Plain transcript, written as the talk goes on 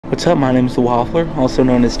What's up, my name's the Waffler, also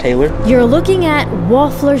known as Taylor. You're looking at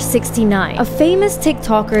Waffler69, a famous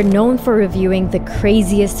TikToker known for reviewing the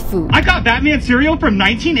craziest food. I got Batman cereal from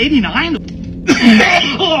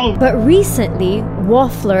 1989! But recently,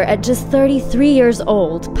 Waffler, at just 33 years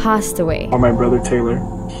old, passed away. My brother Taylor,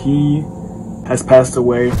 he has passed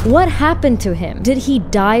away. What happened to him? Did he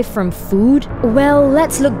die from food? Well,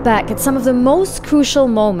 let's look back at some of the most crucial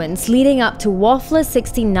moments leading up to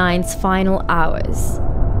Waffler69's final hours.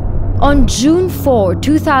 On June 4,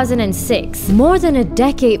 2006, more than a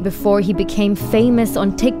decade before he became famous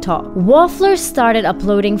on TikTok, Waffler started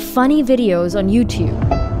uploading funny videos on YouTube.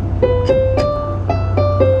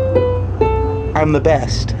 I'm the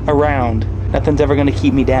best around. Nothing's ever gonna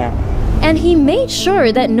keep me down. And he made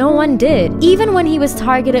sure that no one did, even when he was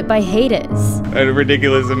targeted by haters. A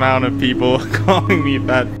ridiculous amount of people calling me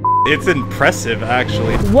fat. It's impressive,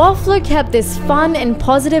 actually. Waffler kept this fun and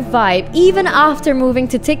positive vibe even after moving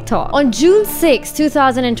to TikTok. On June 6,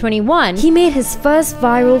 2021, he made his first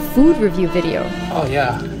viral food review video. Oh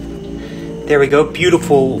yeah. There we go,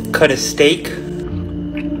 beautiful cut of steak.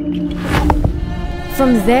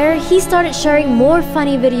 From there, he started sharing more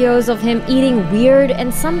funny videos of him eating weird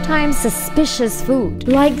and sometimes suspicious food.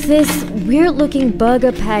 Like this weird-looking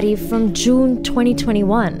burger patty from June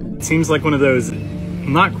 2021. It seems like one of those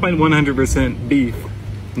not quite 100% beef,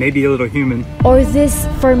 maybe a little human. Or this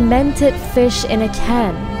fermented fish in a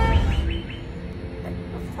can.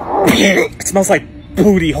 It smells like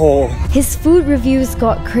booty hole. His food reviews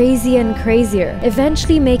got crazier and crazier,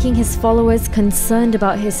 eventually making his followers concerned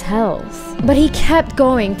about his health. But he kept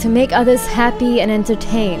going to make others happy and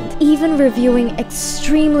entertained, even reviewing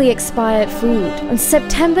extremely expired food. On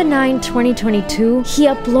September 9, 2022, he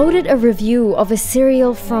uploaded a review of a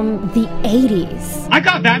cereal from the 80s. I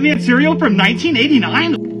got Batman cereal from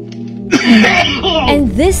 1989!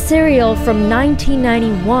 And this cereal from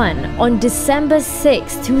 1991 on December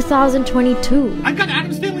 6, 2022. I got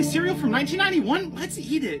Adam's Family cereal from 1991? Let's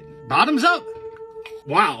eat it. Bottoms up.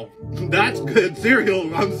 Wow, that's good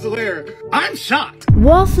cereal, I swear. I'm shocked.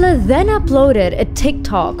 Waffler then uploaded a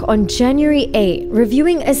TikTok on January 8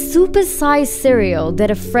 reviewing a super-sized cereal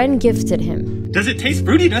that a friend gifted him. Does it taste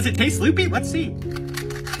fruity? Does it taste loopy? Let's see.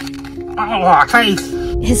 Oh, taste.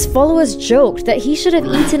 His followers joked that he should have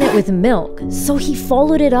eaten it with milk, so he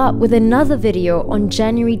followed it up with another video on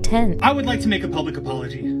January 10th. I would like to make a public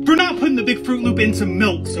apology for not putting the big Fruit Loop in some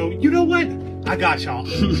milk, so you know what? I got y'all.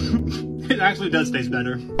 It actually does taste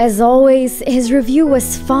better. As always, his review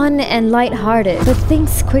was fun and lighthearted, but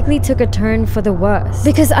things quickly took a turn for the worse.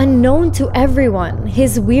 Because unknown to everyone,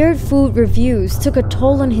 his weird food reviews took a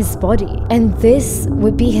toll on his body, and this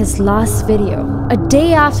would be his last video. A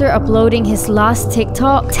day after uploading his last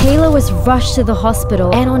TikTok, Taylor was rushed to the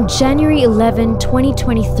hospital, and on January 11,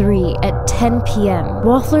 2023 at 10 p.m.,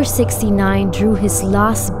 Waffler69 drew his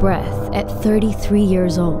last breath at 33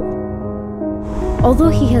 years old. Although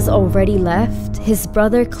he has already left, his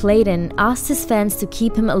brother Clayton asked his fans to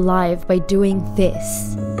keep him alive by doing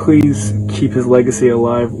this. Please keep his legacy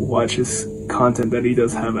alive, watch his content that he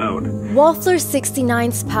does have out.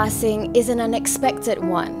 Waffler69's passing is an unexpected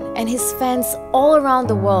one, and his fans all around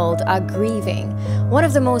the world are grieving, one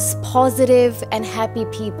of the most positive and happy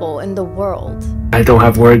people in the world. I don't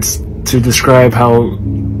have words to describe how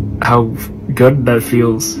good that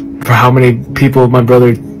feels. For how many people my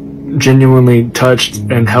brother genuinely touched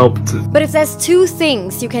and helped. But if there's two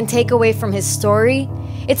things you can take away from his story,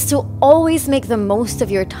 it's to always make the most of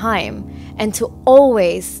your time and to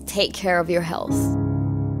always take care of your health.